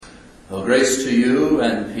Oh, grace to you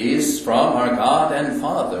and peace from our God and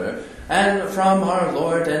Father, and from our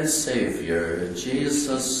Lord and Savior,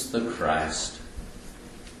 Jesus the Christ.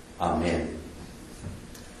 Amen.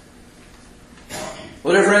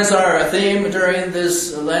 Well, dear friends, our theme during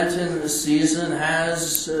this Lenten season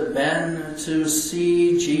has been to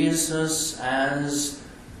see Jesus as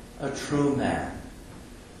a true man.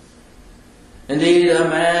 Indeed, a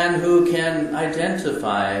man who can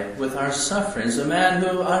identify with our sufferings, a man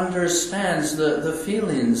who understands the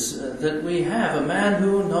feelings that we have, a man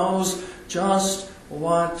who knows just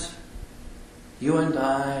what you and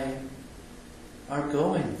I are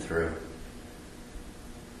going through.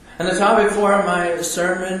 And the topic for my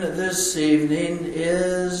sermon this evening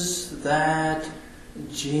is that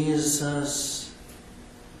Jesus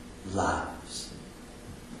loves.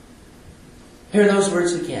 Hear those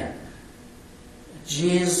words again.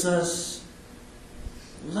 Jesus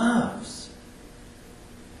loves.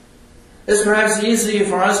 It's perhaps easy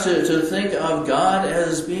for us to think of God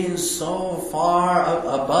as being so far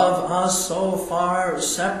above us, so far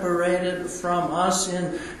separated from us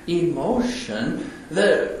in emotion,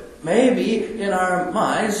 that maybe in our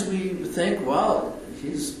minds we think, well,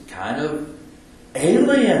 he's kind of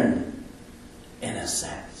alien in a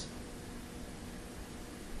sense.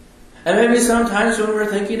 And maybe sometimes when we're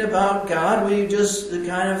thinking about God, we just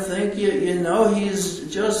kind of think,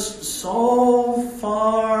 he's just so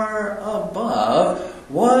far above.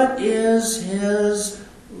 What is his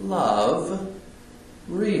love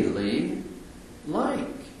really like?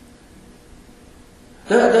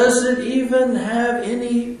 Does it even have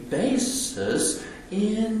any basis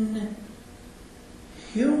in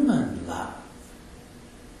human love?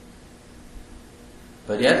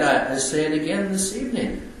 But yet, I say it again this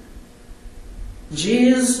evening.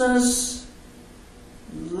 Jesus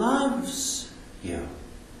loves you.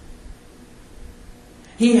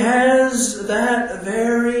 He has that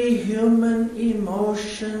very human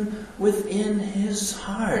emotion within his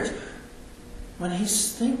heart when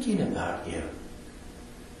he's thinking about you.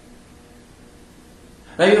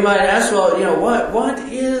 Now you might ask, well, what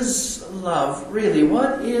is love really?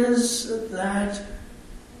 What is that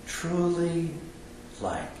truly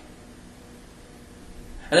like?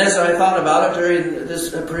 And as I thought about it during this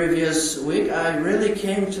previous week, I really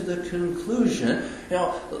came to the conclusion,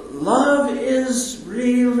 love is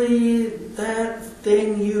really that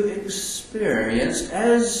thing you experienced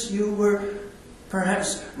as you were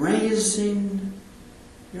perhaps raising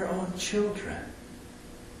your own children.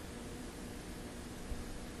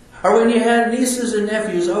 Or when you had nieces and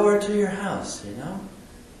nephews over to your house,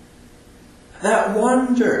 That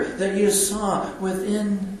wonder that you saw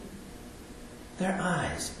within their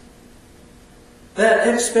eyes. That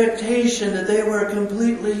expectation that they were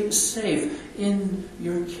completely safe in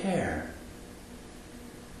your care.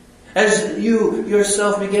 As you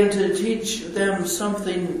yourself began to teach them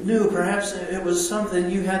something new, perhaps it was something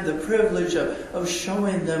you had the privilege of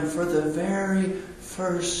showing them for the very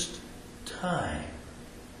first time.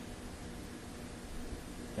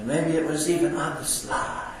 And maybe it was even on the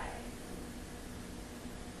sly.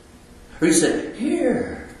 Or you said,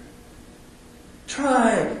 here,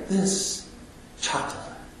 try this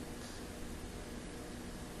chocolate.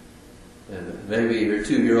 And maybe your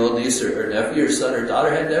 2-year-old niece or nephew, your son or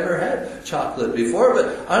daughter had never had chocolate before,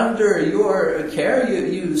 but under your care,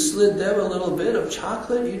 you slid them a little bit of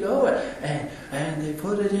chocolate, and they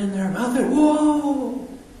put it in their mouth, and whoa!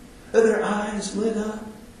 And their eyes lit up,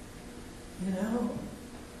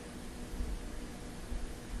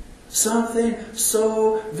 Something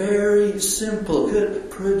so very simple could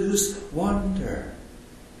produce wonder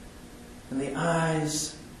in the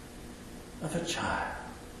eyes of a child.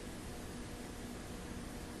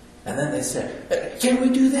 And then they said, can we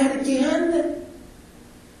do that again?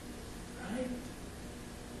 Right?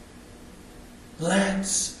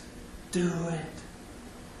 Let's do it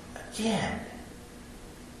again.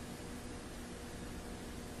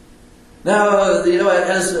 Now,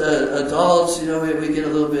 as adults, we get a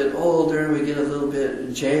little bit older, we get a little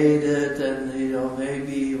bit jaded, and,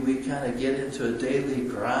 maybe we kind of get into a daily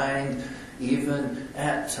grind even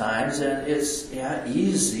at times, and it's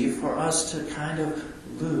easy for us to kind of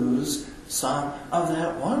lose some of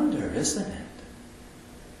that wonder, isn't it?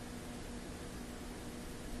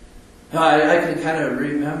 Now, I can kind of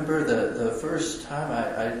remember the first time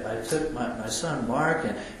I took my son Mark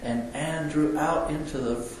and Andrew out into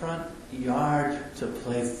the front yard to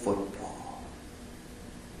play football.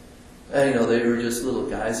 And, they were just little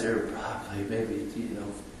guys. They were probably maybe,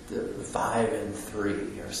 5 and 3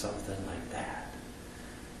 or something like that.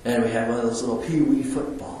 And we had one of those little pee-wee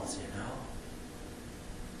footballs,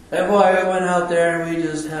 And boy, we went out there and we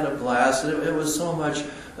just had a blast. It was so much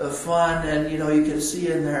fun, and you could see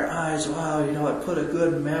in their eyes, wow, it put a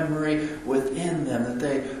good memory within them that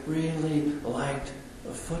they really liked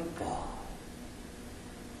football.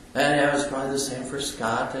 And it was probably the same for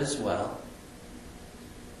Scott as well.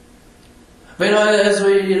 But as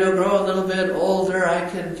we grow a little bit older, I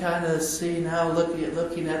can kind of see now,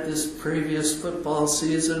 looking at this previous football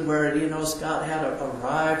season where Scott had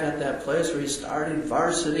arrived at that place where he's starting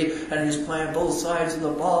varsity and he's playing both sides of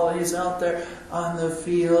the ball and he's out there on the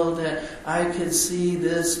field, and I could see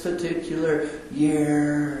this particular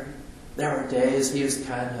year there were days he was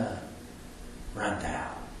kind of run down.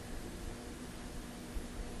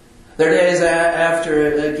 There are days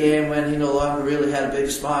after a game when he no longer really had a big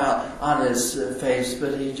smile on his face,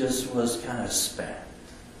 but he just was kind of spent,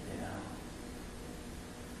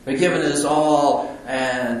 But given his all,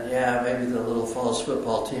 and maybe the little Falls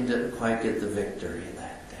football team didn't quite get the victory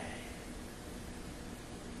that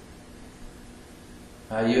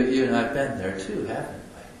day. You and I have been there too, haven't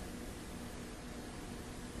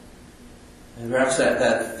we? And perhaps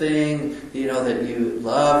that thing, that you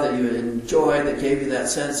love, that you enjoyed, that gave you that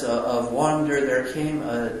sense of wonder, there came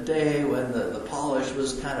a day when the polish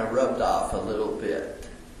was kind of rubbed off a little bit.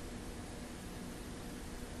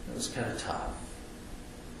 It was kind of tough.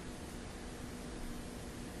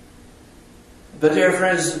 But dear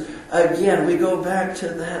friends, again, we go back to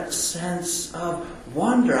that sense of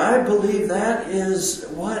wonder. I believe that is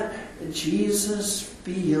what Jesus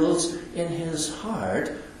feels in his heart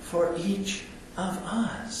for each of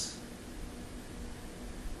us.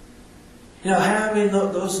 Having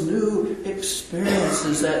those new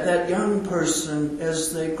experiences, that young person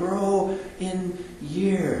as they grow in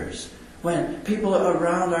years, when people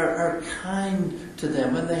around are kind to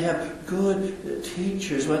them, when they have good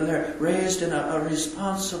teachers, when they're raised in a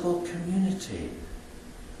responsible community,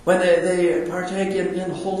 when they partake in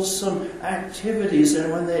wholesome activities,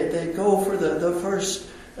 and when they go for the first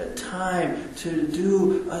time to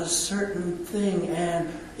do a certain thing, and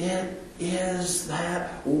it is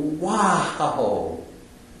that wow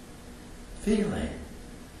feeling.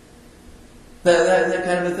 That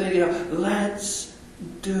kind of a thing, let's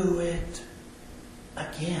do it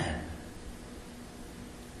again.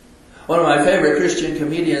 One of my favorite Christian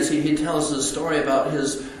comedians, he tells a story about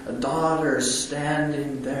his daughter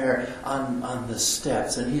standing there on the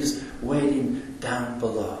steps, and he's waiting down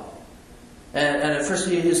below. And at first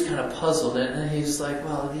he's kind of puzzled, and he's like,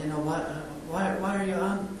 well, why are you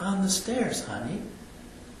on the stairs, honey?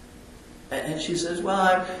 And she says,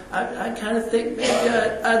 well, I kind of think maybe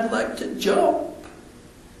I'd like to jump.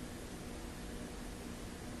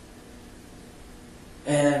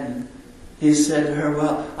 And he said to her,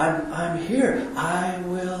 well, I'm here. I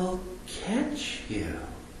will catch you.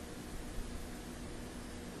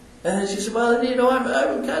 And then she said, well,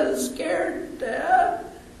 I'm kind of scared, Dad.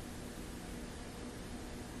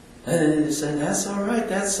 And he said, that's all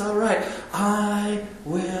right. I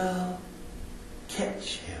will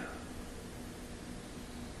catch you.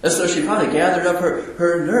 And so she finally gathered up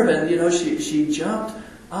her nerve, and, she jumped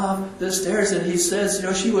off the stairs, and he says,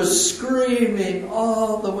 she was screaming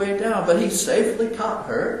all the way down, but he safely caught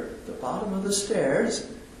her at the bottom of the stairs.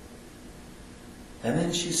 And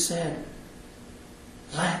then she said,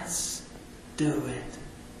 let's do it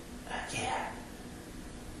again.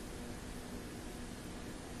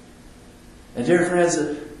 And dear friends,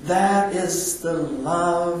 that is the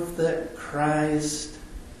love that Christ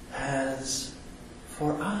has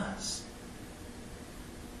for us.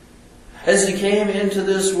 As he came into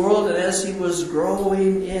this world and as he was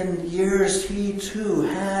growing in years, he too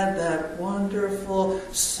had that wonderful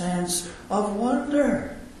sense of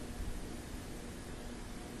wonder.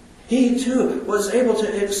 He too was able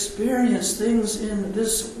to experience things in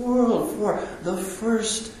this world for the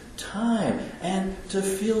first time and to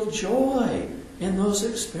feel joy in those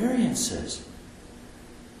experiences.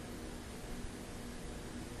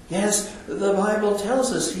 Yes, the Bible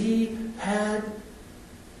tells us he had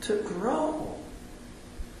to grow.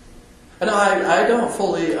 And I don't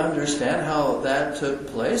fully understand how that took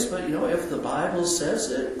place, but if the Bible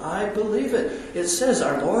says it, I believe it. It says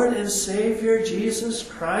our Lord and Savior Jesus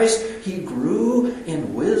Christ, he grew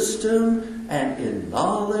in wisdom and in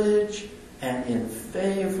knowledge and in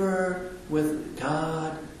favor with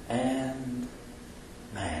God and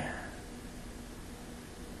man.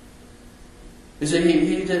 You see,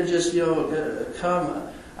 he didn't just, come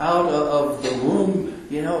out of the womb,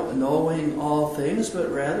 knowing all things, but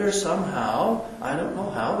rather somehow, I don't know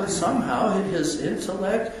how, but somehow his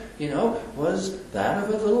intellect, was that of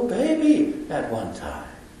a little baby at one time.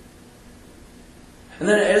 And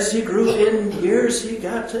then as he grew in years, he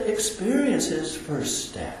got to experience his first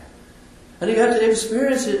step. And he got to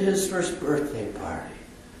experience his first birthday party.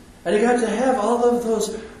 And he got to have all of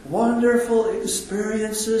those wonderful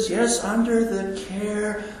experiences, yes, under the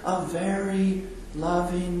care of very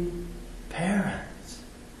loving parents.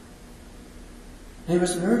 He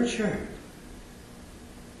was nurtured.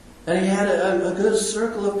 And he had a good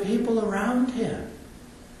circle of people around him.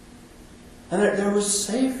 And there was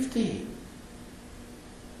safety.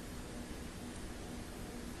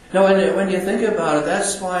 Now, when you think about it,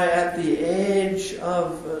 that's why at the age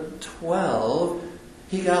of 12,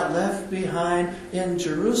 he got left behind in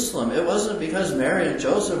Jerusalem. It wasn't because Mary and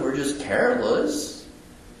Joseph were just careless,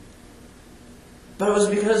 but it was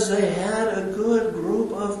because they had a good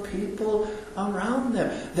group of people around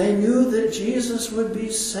them. They knew that Jesus would be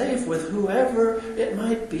safe with whoever it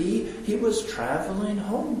might be he was traveling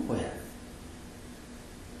home with.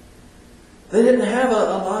 They didn't have a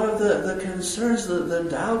lot of the concerns, the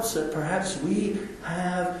doubts that perhaps we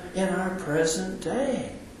have in our present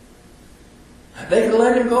day. They could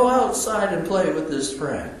let him go outside and play with his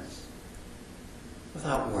friends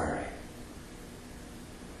without worry.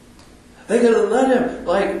 They could let him,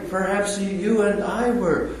 like perhaps you and I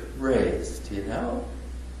were raised, you know.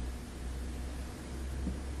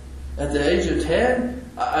 At the age of 10,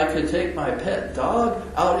 I could take my pet dog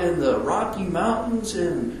out in the Rocky Mountains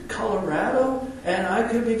in Colorado, and I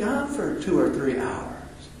could be gone for 2 or 3 hours.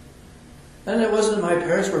 And it wasn't my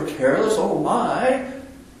parents were careless, oh my.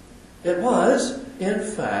 It was, in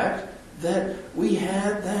fact, that we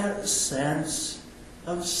had that sense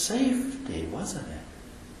of safety, wasn't it?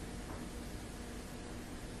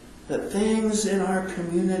 That things in our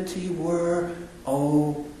community were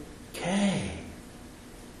okay.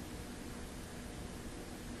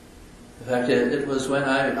 In fact, it was when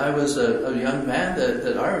I was a young man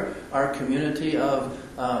that our community of,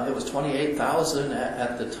 it was 28,000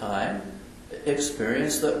 at the time,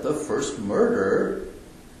 experienced the first murder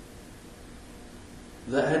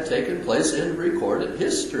that had taken place in recorded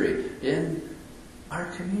history in our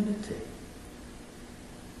community.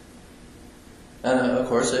 And of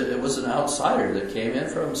course, it was an outsider that came in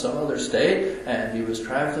from some other state, and he was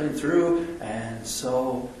traveling through, and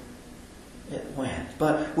so it went.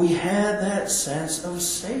 But we had that sense of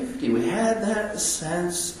safety. We had that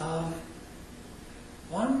sense of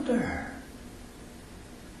wonder.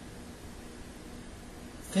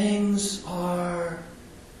 Things are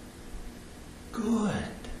good.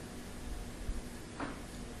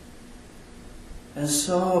 And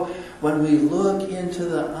so when we look into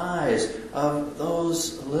the eyes of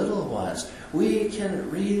those little ones, we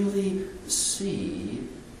can really see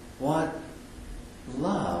what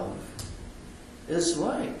love is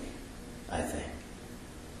like, I think.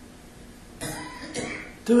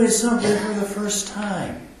 Doing something for the first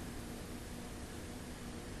time.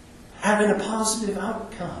 Having a positive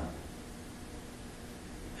outcome.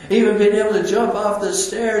 Even being able to jump off the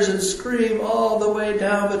stairs and scream all the way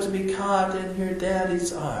down, but to be caught in your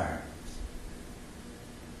daddy's arms.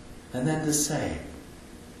 And then to say,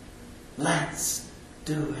 let's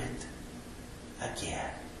do it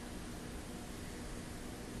again.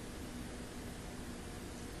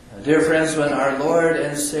 Dear friends, when our Lord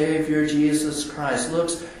and Savior Jesus Christ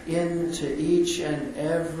looks into each and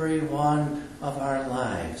every one of our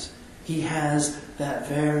lives, He has that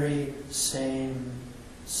very same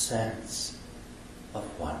sense of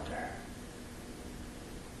wonder.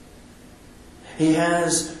 He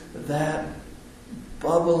has that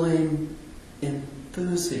bubbling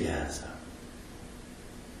enthusiasm.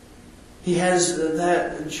 He has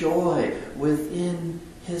that joy within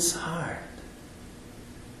His heart.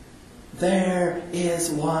 There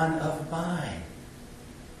is one of mine.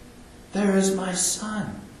 There is my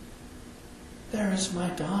son. There is my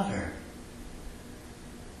daughter.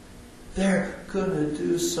 They're going to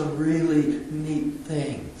do some really neat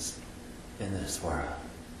things in this world.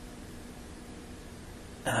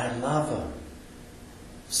 And I love them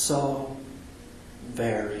so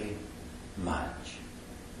very much.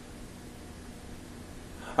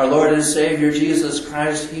 Our Lord and Savior Jesus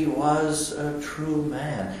Christ, He was a true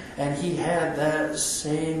man. And He had that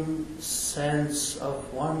same sense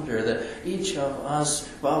of wonder that each of us,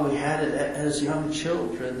 well, we had it as young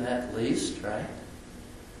children at least, right?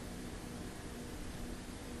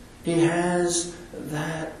 He has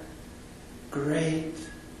that great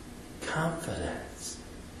confidence.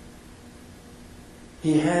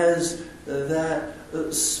 He has that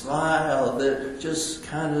smile that just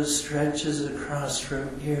kind of stretches across from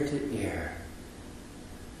ear to ear.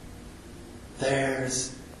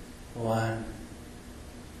 There's one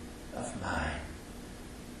of mine.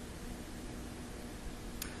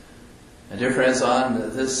 And dear friends,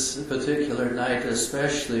 on this particular night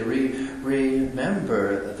especially,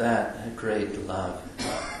 remember that great love.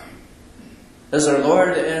 As our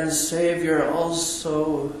Lord and Savior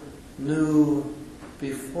also knew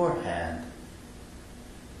beforehand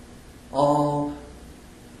all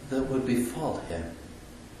that would befall him.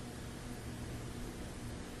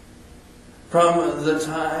 From the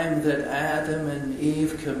time that Adam and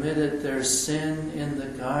Eve committed their sin in the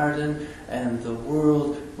garden, and the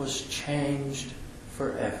world was changed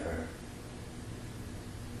forever,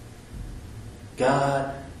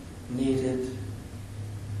 God needed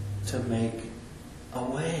to make a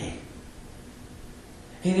way.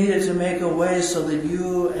 He needed to make a way so that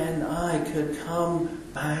you and I could come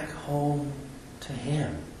back home to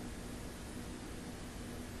Him.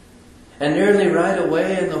 And nearly right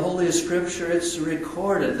away in the Holy Scripture it's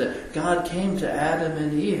recorded that God came to Adam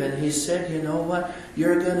and Eve and He said, you know what?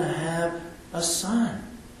 You're going to have a son.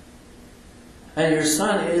 And your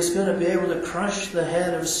son is going to be able to crush the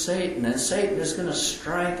head of Satan. And Satan is going to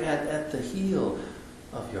strike at the heel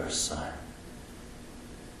of your son.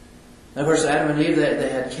 And of course, Adam and Eve, they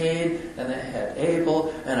had Cain and they had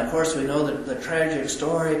Abel. And of course, we know the tragic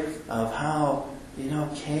story of how,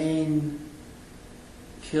 Cain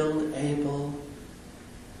killed Abel.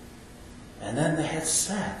 And then they had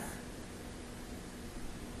Seth.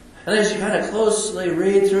 And as you kind of closely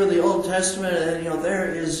read through the Old Testament,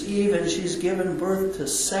 there is Eve, and she's given birth to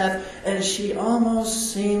Seth, and she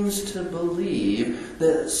almost seems to believe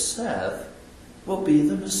that Seth will be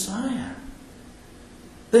the Messiah.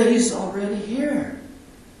 That he's already here.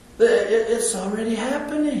 That it's already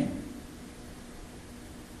happening.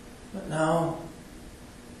 But no.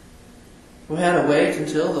 We had to wait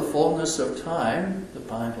until the fullness of time, the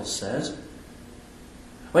Bible says.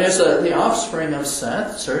 When it's the offspring of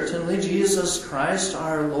Seth, certainly Jesus Christ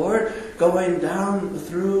our Lord, going down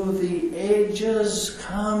through the ages,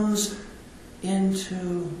 comes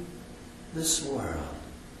into this world.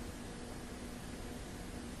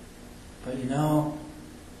 But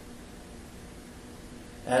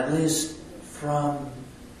at least from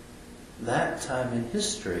that time in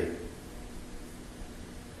history,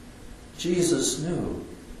 Jesus knew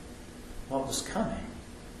what was coming.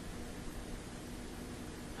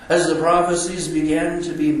 As the prophecies began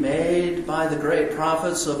to be made by the great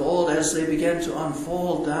prophets of old, as they began to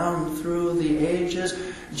unfold down through the ages,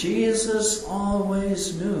 Jesus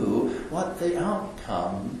always knew what the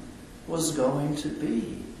outcome was going to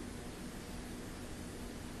be.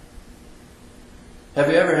 Have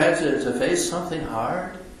you ever had to face something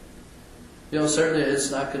hard? Certainly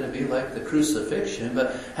it's not going to be like the crucifixion,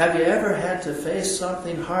 but have you ever had to face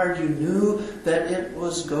something hard? You knew that it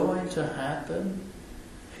was going to happen.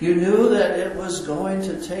 You knew that it was going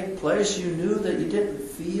to take place. You knew that you didn't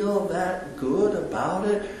feel that good about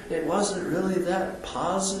it. It wasn't really that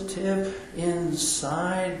positive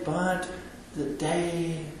inside, but the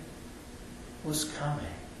day was coming.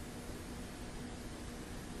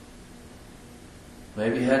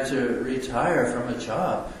 Maybe you had to retire from a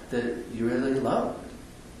job that you really loved.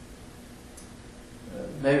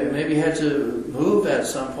 Maybe you had to move at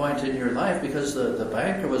some point in your life because the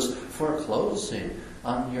banker was foreclosing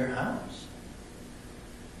on your house.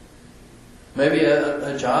 Maybe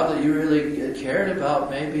a job that you really cared about,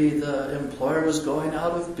 maybe the employer was going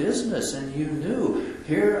out of business and you knew,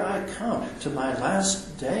 here I come to my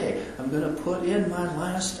last day. I'm going to put in my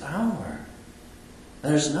last hour.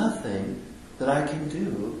 There's nothing that I can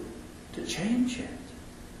do to change it.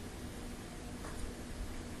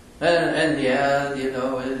 And yeah,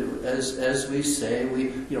 as we say,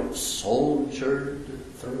 we soldiered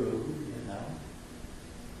through.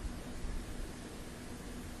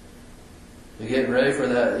 You're getting ready for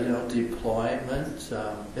that, deployment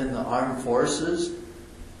in the armed forces,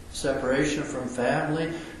 separation from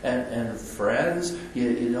family and friends.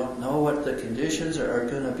 You don't know what the conditions are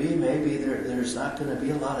going to be. Maybe there's not going to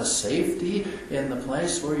be a lot of safety in the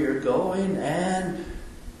place where you're going, and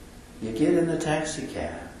you get in the taxi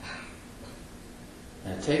cab,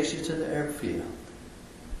 and it takes you to the airfield,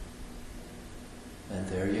 and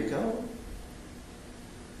there you go.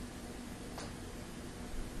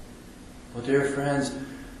 Well, dear friends,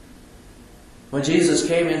 when Jesus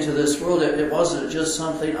came into this world, it wasn't just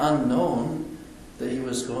something unknown that He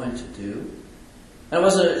was going to do. It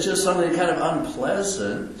wasn't just something kind of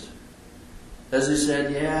unpleasant. As He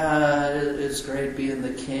said, yeah, it's great being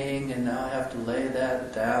the king, and now I have to lay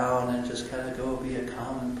that down and just kind of go be a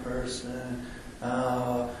common person.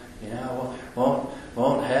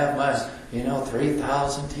 Won't have my,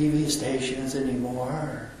 3,000 TV stations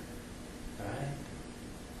anymore. Right?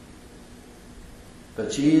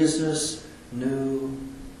 But Jesus knew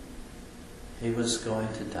he was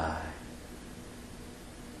going to die.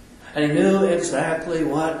 And he knew exactly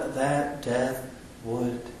what that death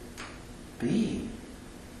would be.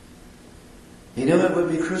 He knew it would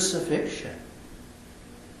be crucifixion.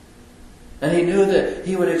 And he knew that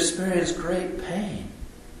he would experience great pain.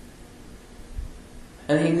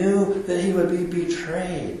 And he knew that he would be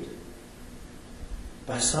betrayed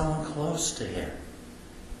by someone close to him,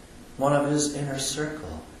 one of his inner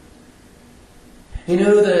circle. He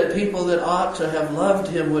knew that people that ought to have loved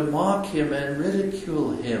him would mock him and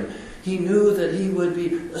ridicule him. He knew that he would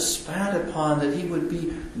be spat upon, that he would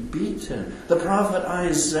be beaten. The prophet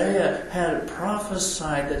Isaiah had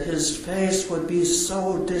prophesied that his face would be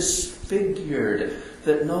so disfigured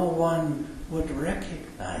that no one would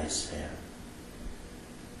recognize him.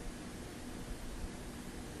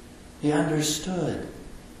 He understood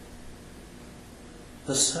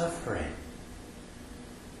the suffering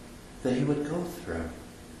that he would go through.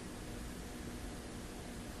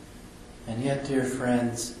 And yet, dear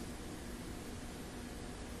friends,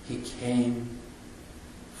 he came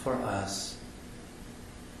for us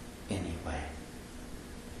anyway.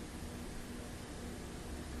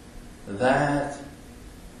 That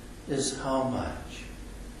is how much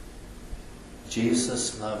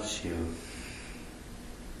Jesus loves you.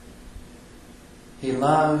 He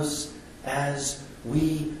loves as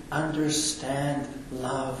we understand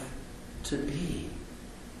love to be.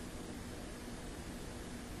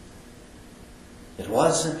 It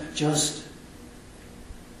wasn't just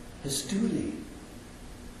his duty.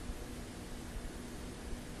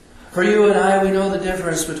 For you and I, we know the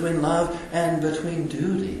difference between love and between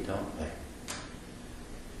duty, don't we?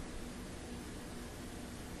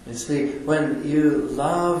 You see, when you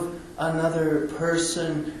love another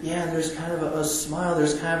person, there's kind of a smile,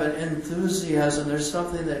 there's kind of an enthusiasm, there's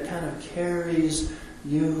something that kind of carries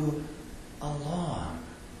you along.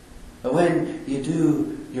 But when you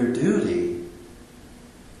do your duty,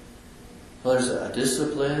 well, there's a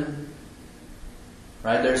discipline,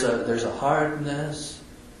 right? There's a hardness.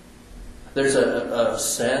 There's a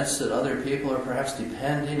sense that other people are perhaps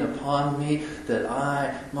depending upon me, that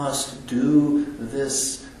I must do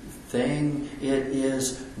this thing. It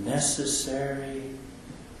is necessary.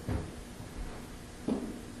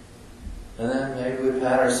 And then maybe we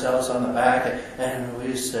pat ourselves on the back and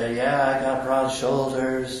we say, I got broad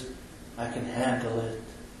shoulders. I can handle it.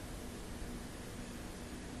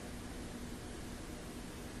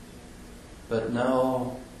 But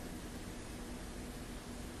no,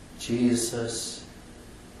 Jesus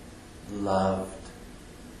loved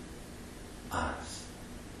us.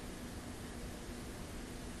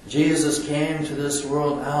 Jesus came to this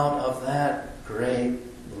world out of that great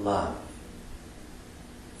love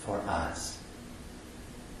for us.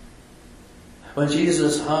 When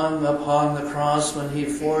Jesus hung upon the cross, when he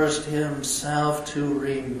forced himself to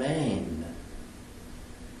remain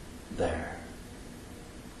there,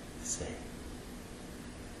 see,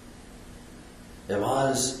 it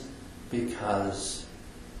was because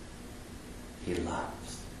he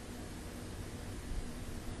loves.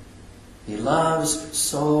 He loves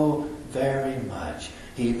so very much.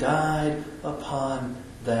 He died upon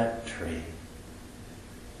that tree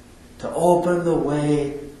to open the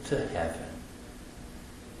way to heaven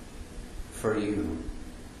for you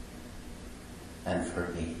and for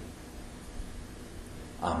me.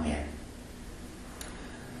 Amen.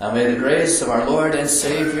 Now may the grace of our Lord and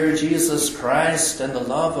Savior Jesus Christ and the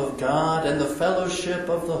love of God and the fellowship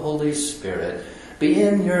of the Holy Spirit be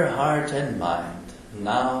in your heart and mind,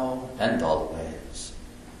 now and always.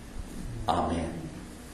 Amen.